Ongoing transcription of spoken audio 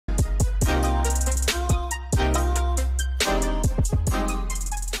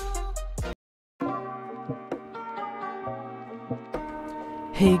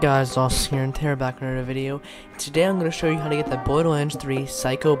Hey guys, Austin here and Tara back in another video. Today I'm going to show you how to get the Borderlands 3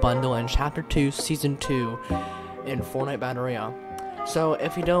 Psycho Bundle in Chapter 2, Season 2 in Fortnite Battle Royale. So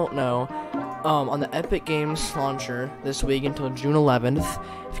if you don't know, on the Epic Games launcher this week until June 11th,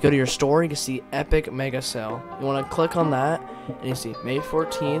 if you go to your store, you can see Epic Mega Sale. You want to click on that, and you see May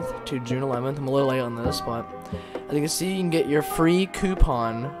 14th to June 11th. I'm a little late on this, but as you can see, you can get your free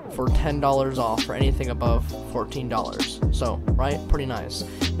coupon for $10 off for anything above $14. So, right? Pretty nice.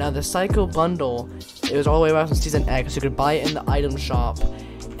 Now, the Psycho Bundle, it was all the way back from Season X. You could buy it in the item shop,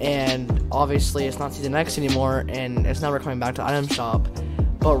 and obviously it's not Season X anymore, and it's never coming back to item shop.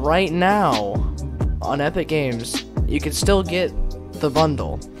 But right now, on Epic Games, you can still get the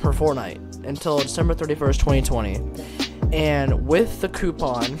bundle for Fortnite until December 31st, 2020. And with the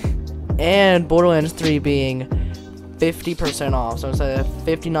coupon, and Borderlands 3 being 50% off, so instead of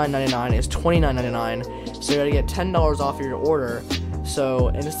 $59.99, it's $29.99, so you gotta get $10 off your order. So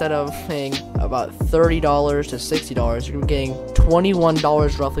instead of paying about $30 to $60, you're getting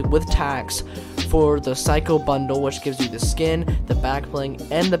 $21 roughly with tax for the Psycho Bundle, which gives you the skin, the back bling,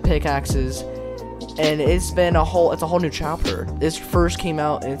 and the pickaxes. And it's a whole new chapter. This first came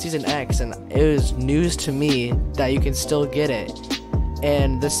out in Season X, and it was news to me that you can still get it.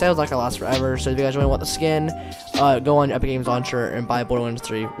 And the sale's not gonna last forever, so if you guys really want the skin, go on Epic Games Launcher and buy Borderlands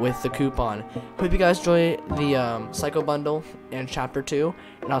 3 with the coupon. Hope you guys enjoy the Psycho Bundle and Chapter 2,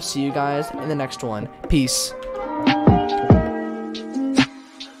 and I'll see you guys in the next one. Peace.